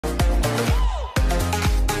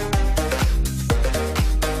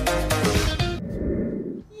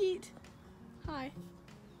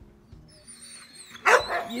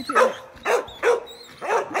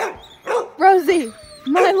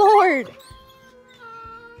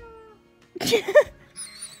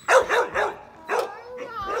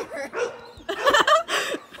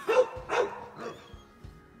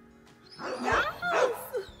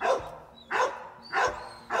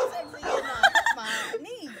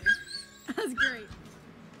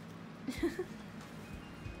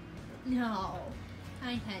No.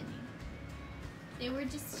 Hi, honey. They were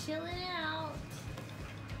just chilling out.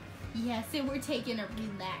 Yes, they were taking a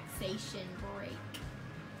relaxation break.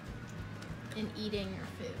 And eating your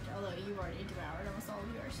food. Although you've already devoured almost all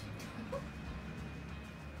of yours.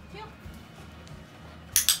 Heel.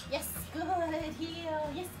 Yes, good.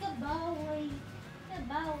 Heel. Yes, good boy. Good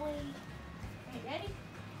boy. Okay, ready?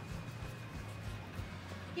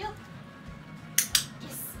 Heel.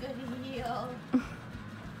 Yes, good heel.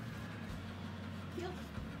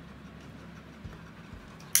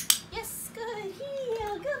 Yes, good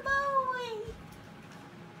heel. Good boy.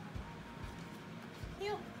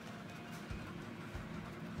 Heel.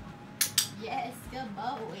 Yes, good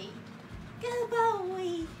boy. Good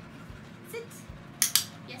boy. Sit.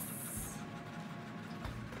 Yes.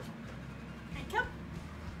 And come.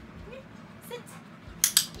 Come here. Sit.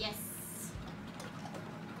 Yes.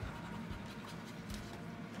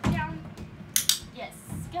 Down. Yes,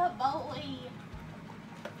 good boy.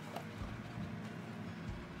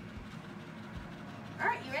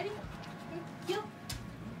 Alright, you ready? Heel.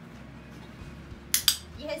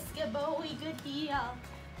 Yes, good boy, good heel.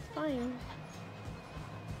 Fine.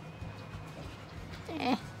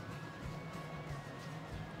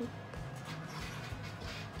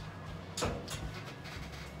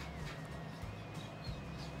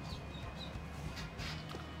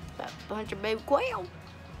 That bunch of baby quail.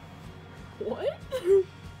 What?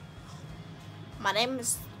 My name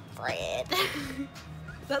is Fred.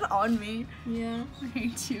 Is that on me? Yeah. I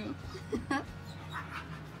hate you.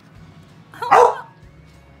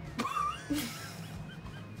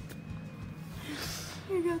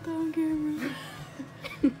 You got that on camera.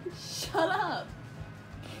 Shut up.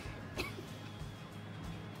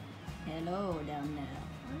 Hello down there.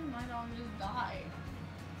 Why did my dog just die?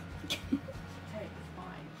 Hey, it's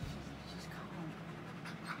fine. She's calm.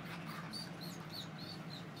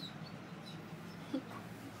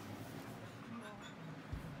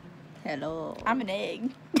 Hello. I'm an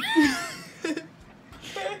egg.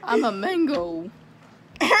 I'm a mango.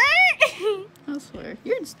 I swear,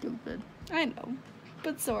 you're stupid. I know,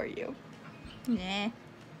 but so are you. Nah.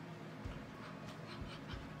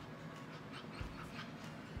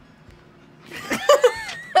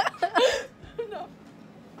 No.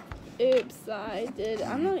 Oops, I did.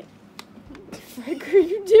 I'm not. What the frick are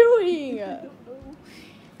you doing?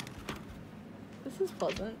 This is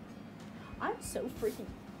pleasant. I'm so freaking.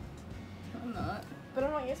 I'm not. But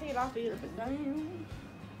I'm not gonna take it off either. But damn.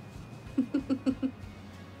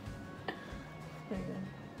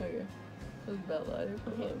 Okay. That's bad lighting.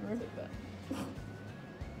 Okay, take that.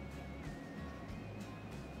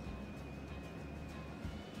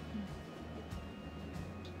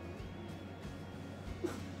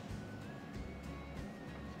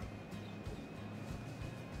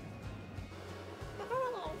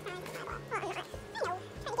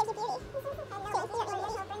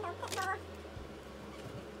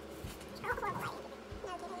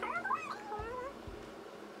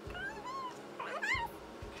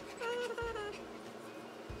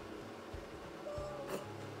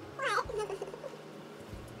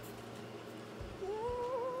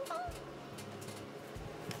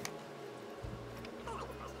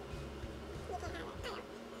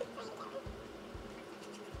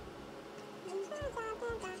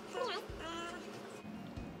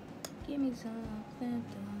 Give me something.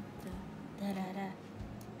 Da, da, da,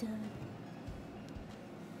 da, da.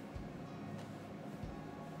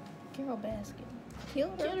 Carol Baskin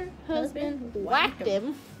killed her husband, whacked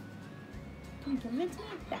him. Don't convince me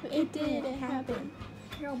that it didn't happen.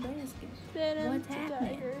 Carol Baskin. What's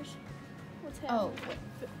happening? What's happening? Oh,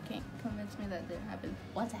 wait. Can't convince me that didn't happen.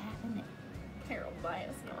 What's happening? Carol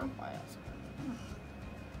Baskin.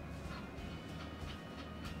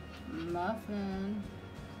 Muffin.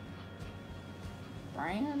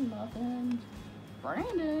 Muffin.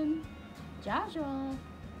 Brandon. Joshua.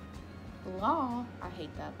 Law. I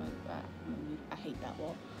hate that movie. I hate that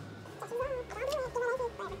law.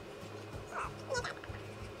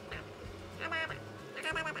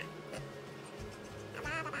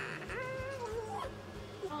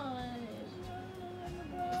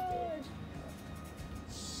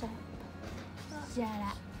 Shut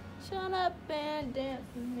up. Shut up and dance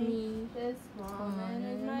with me. This woman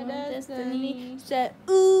is my destiny. Shut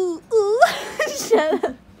ooh ooh. Shut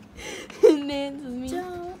up and dance with me.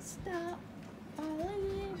 Don't stop.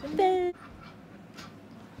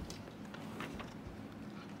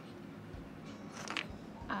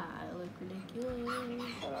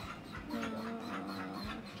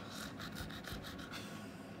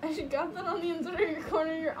 You got that on the inside of your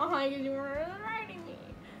corner of your eye because you were writing me.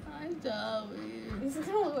 I'm sorry. This is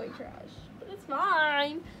gonna look like trash, but it's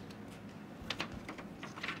fine.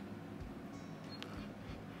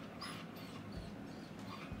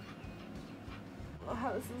 I don't know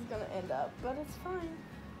how this is gonna end up, but it's fine.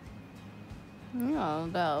 Yeah,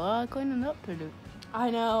 got a lot of cleaning up to do.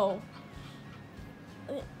 I know.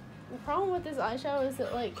 The problem with this eyeshadow is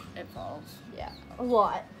that, like, It falls. yeah, a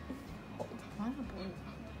lot. Why the blue?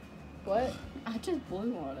 What? I just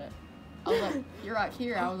blew on it. I was like, you're right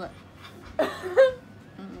here. I was like,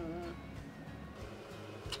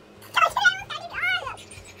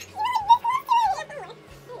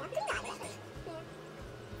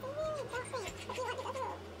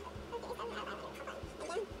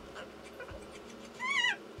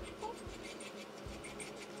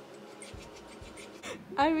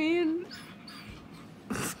 I mean,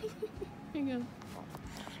 Hang on.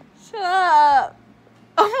 shut up.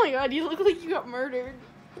 Oh my god, you look like you got murdered.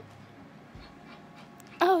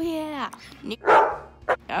 Oh yeah.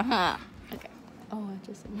 Uh-huh. Okay. Oh, I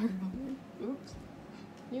just said murder. Oops.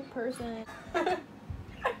 New person. I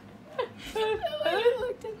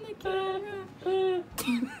looked in the camera.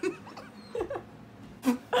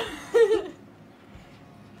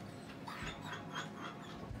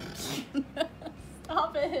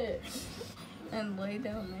 Stop it. And lay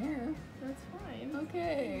down there. That's fine.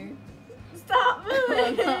 Okay. Stop I'm not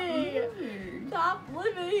moving. moving. Stop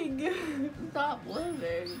living. Stop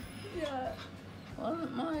living. Yeah,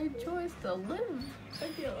 Wasn't my choice to live. I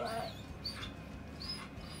feel that.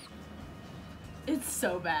 It's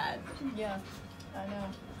so bad. Yeah, I know.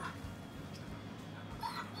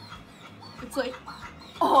 It's like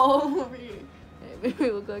all over you. It made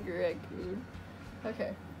me look like a raccoon.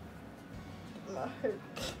 Okay.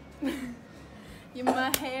 Get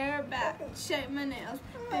my hair back, shape my nails,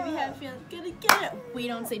 baby how it feels, get it, get it. We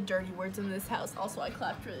don't say dirty words in this house. Also, I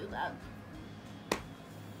clapped really loud.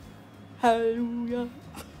 Hallelujah.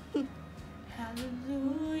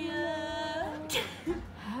 Hallelujah.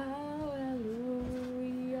 Hallelujah.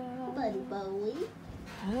 Buddy boy.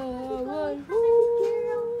 Hallelujah.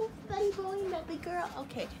 Buddy boy, baby girl.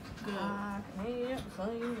 Okay, good. I can't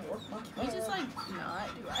sing worth my You just like not,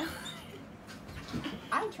 do I?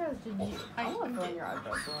 I trusted you. I want to did. your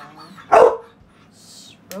eyebrows around.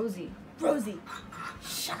 Shh, Rosie. Rosie,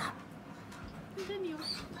 shut up. Continue.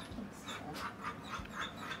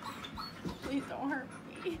 Please don't hurt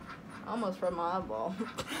me. Almost from my eyeball.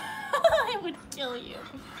 I would kill you.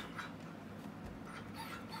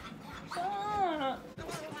 Stop.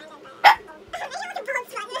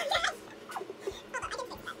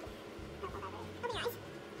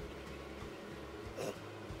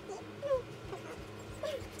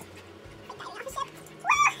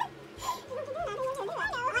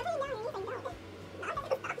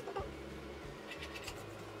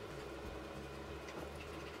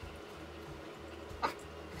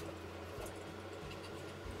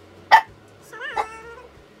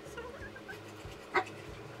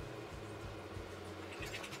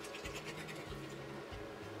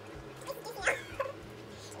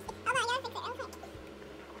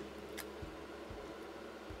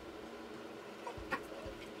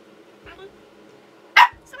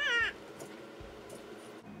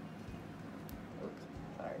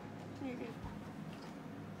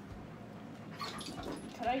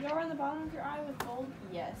 Could I go around the bottom of your eye with gold?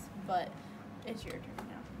 Yes, but it's your turn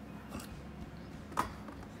now.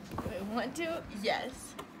 Wait, want to?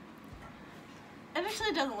 Yes. It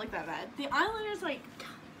actually doesn't look that bad. The eyeliner's like...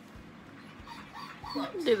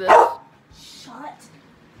 Do this. Shut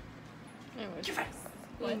Anyways. your face.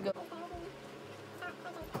 You can go.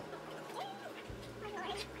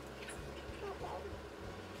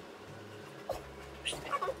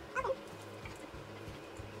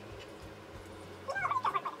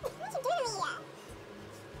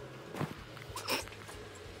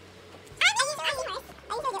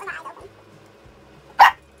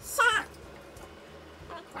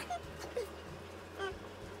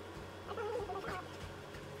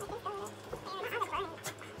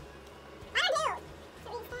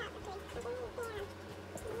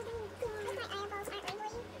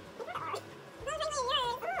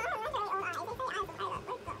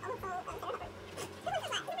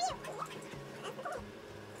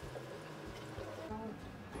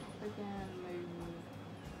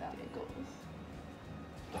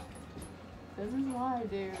 This is why I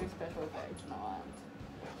do special effects not.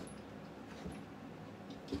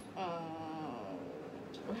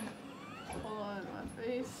 Hold on, my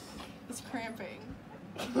face is cramping.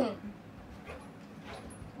 Ow.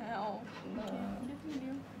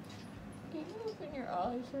 Can you open your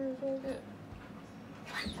eyes for a second?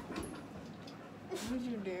 What did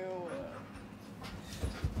you do?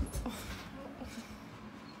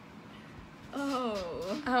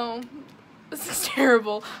 Oh, this is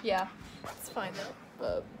terrible. Yeah, it's fine though.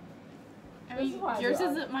 But I mean, yours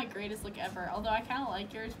isn't my greatest look ever. Although I kind of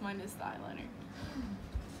like yours, minus the eyeliner.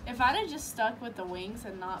 If I'd have just stuck with the wings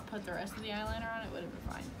and not put the rest of the eyeliner on, it would have been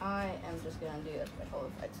fine. I am just gonna do a special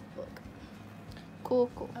effects look. Cool.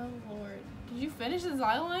 Oh Lord, did you finish this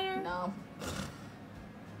eyeliner? No.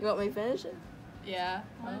 You want me to finish it? Yeah.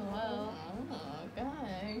 Might as well.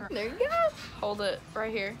 Okay. There you go. Hold it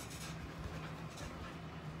right here.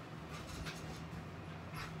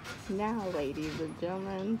 Now, ladies and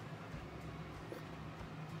gentlemen.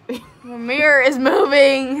 The mirror is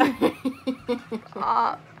moving.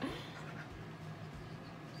 I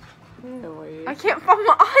can't find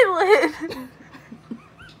my eyelid.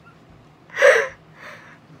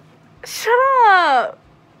 Shut up.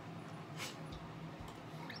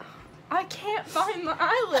 I can't find the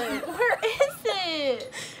eyelid. Where is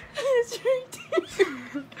it? It's right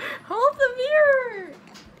there. Hold the mirror.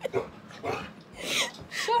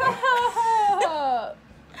 Shut up.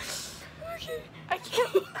 Okay. I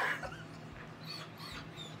can't.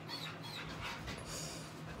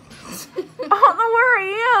 I don't know where I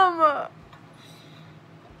am.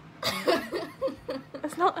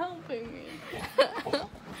 It's not helping me.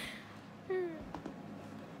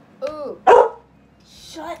 Ooh.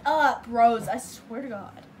 Shut up, Rose. I swear to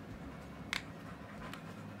God.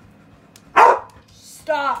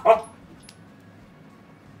 Stop.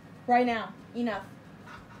 Right now. Enough.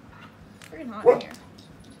 It's freaking hot in here.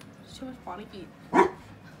 There's too much body heat.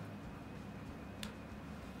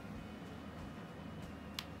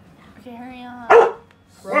 Okay, hurry up.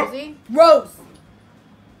 Rosie? Rose!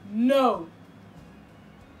 No.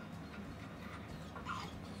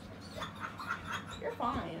 You're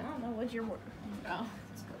fine. I don't know what you're... No.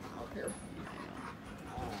 It's up here.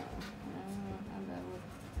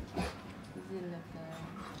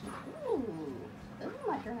 Ooh, this is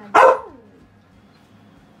my turn.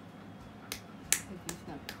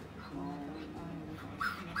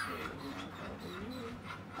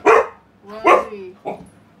 Rosie.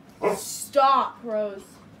 Stop, Rose.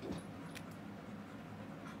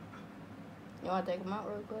 You want to take them out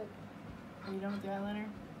real quick? Are you done with the eyeliner?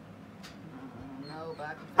 No, but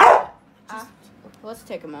I can finish it. Let's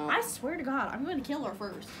take them out. I swear to God, I'm going to kill her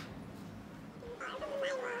first.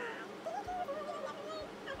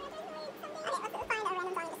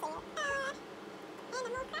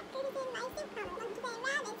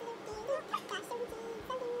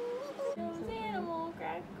 Those animal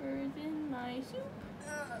crackers in my soup.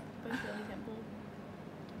 But Shirley Temple.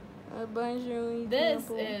 A bunch of This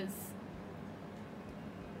people. is...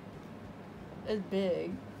 It's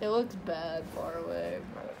big. It looks bad far away,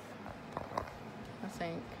 but I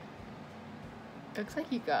think it looks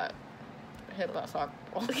like you got hit by a soccer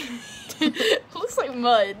ball. It looks like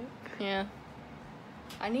mud. Yeah.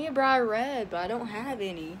 I need a bright red, but I don't have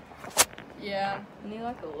any. Yeah. I need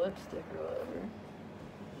like a lipstick or whatever.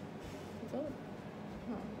 What's up?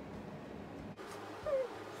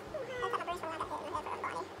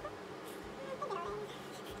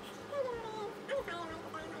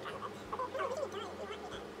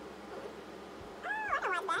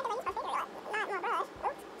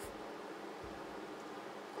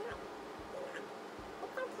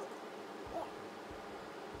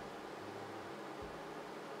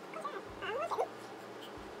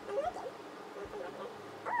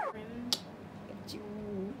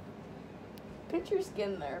 Put your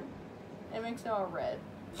skin there. It makes it all red.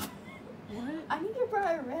 What? I need your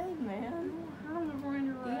bright red, man. I don't remember when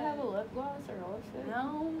you're Do you have a lip gloss or a lipstick?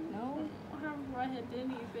 No. No? I don't remember I had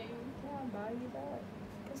anything. Yeah, I'll buy you that.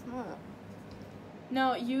 Guess not.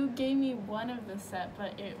 No, you gave me one of the set,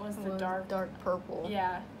 but it was the dark. Dark purple.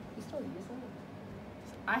 Yeah. You still use it?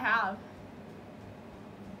 I have.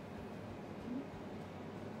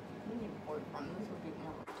 You need a boyfriend. This would be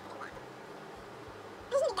more.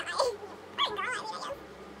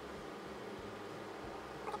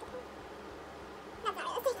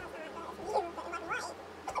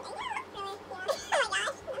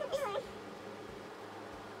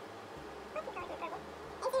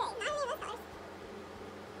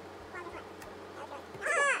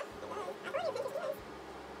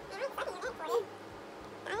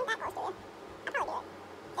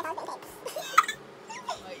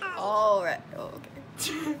 All right. Oh,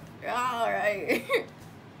 okay. All right.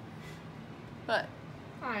 But.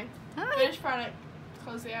 Hi. Hi. Finished product.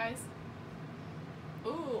 Close the eyes.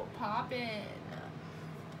 Ooh, poppin'.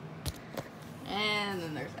 And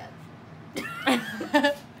then there's that.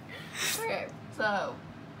 Okay, so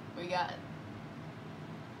we got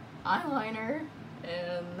eyeliner,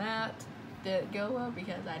 and that didn't go well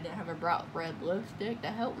because I didn't have a bright red lipstick to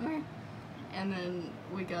help me. And then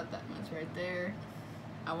we got that much right there.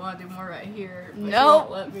 I want to do more right here, but she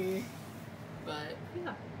won't let me. But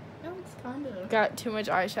yeah, no, it's kind of Got too much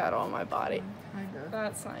eyeshadow on my body. kind of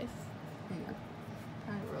That's nice.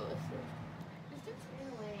 realistic.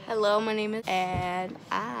 Hello, my name is, and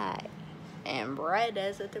I am bright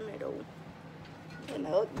as a tomato. And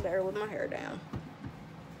I look better with my hair down.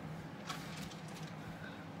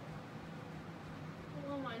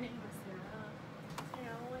 Hello, my name is Sarah.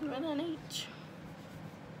 With an H.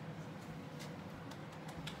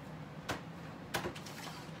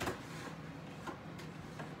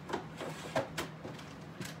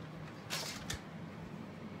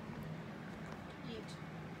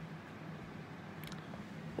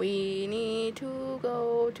 We need to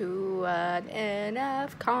go to an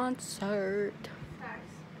NF concert.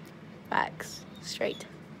 Facts. Straight.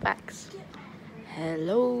 Facts.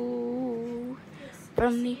 Hello.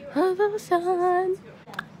 From the other side.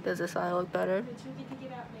 Does this eye look better?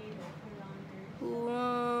 A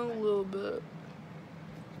little bit.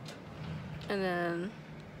 And then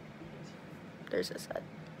there's this side.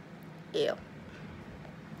 Ew.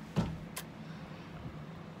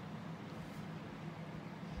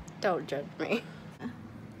 Don't judge me.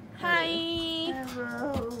 Hi.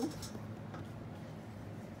 Hello.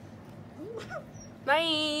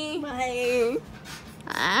 Bye. Bye.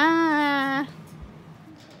 Ah.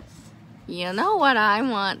 You know what I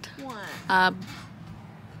want? What? A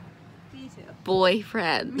Me too.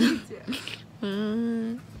 boyfriend. Me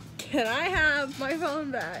too. Can I have my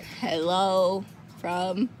phone back? Hello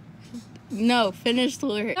from. No, finish the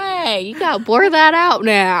lyric. Hey, you gotta blur that out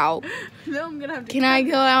now. No, I'm gonna have to. Can I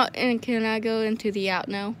go out and can I go into the out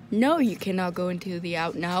now? No, you cannot go into the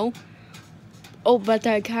out now. Oh, but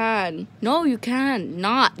I can. No, you can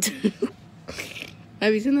not.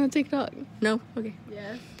 Have you seen that TikTok? No? Okay.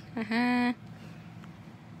 Yes. Uh-huh.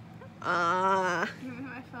 Give me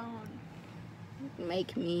my phone.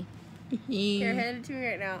 Make me. Here, hand it to me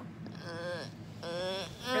right now.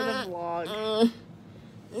 For the vlog.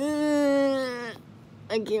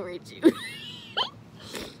 I can't reach you.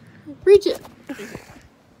 Reach it.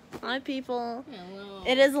 Hi, people. Hello.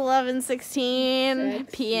 It is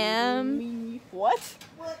 11:16 p.m. What?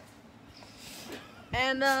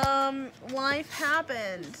 And life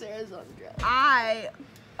happened. Sarah's undressed.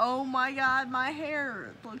 Oh my God, my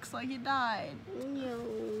hair looks like it died.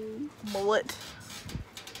 Mullet.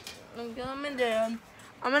 I'm coming down.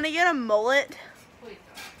 I'm gonna get a mullet Wait.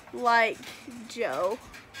 like Joe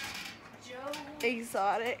Joe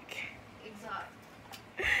Exotic. Exotic.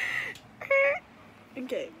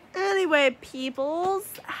 Okay. Anyway,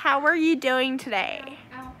 peoples, how are you doing today?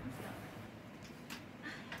 Ow.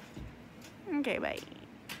 Okay, bye.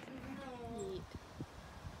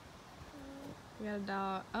 We got a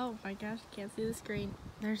dog. Oh my gosh, can't see the screen.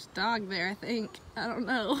 There's a dog there, I think. I don't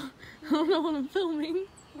know. I don't know what I'm filming.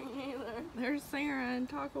 Me neither. There's Sarah and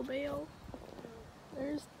Taco Bell.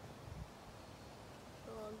 There's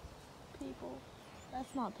dogs. People.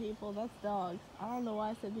 That's not people, that's dogs. I don't know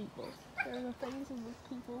why I said people. They're the things and the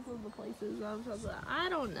peoples and the places. I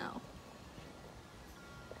don't know.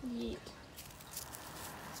 Yeet.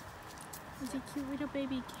 There's a cute little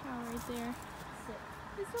baby cow right there.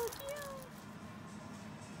 It's so cute.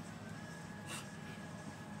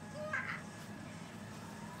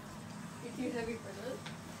 You're too heavy for this.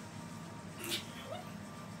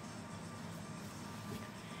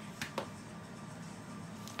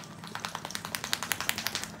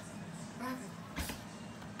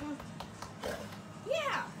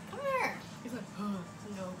 Yeah, come here. He's like, oh,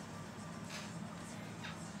 no.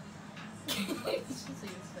 You should see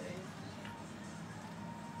his face.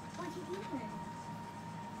 What you doing?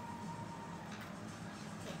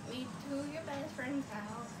 Take me to your best friend's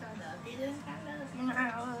house. I love you, I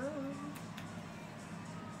love you.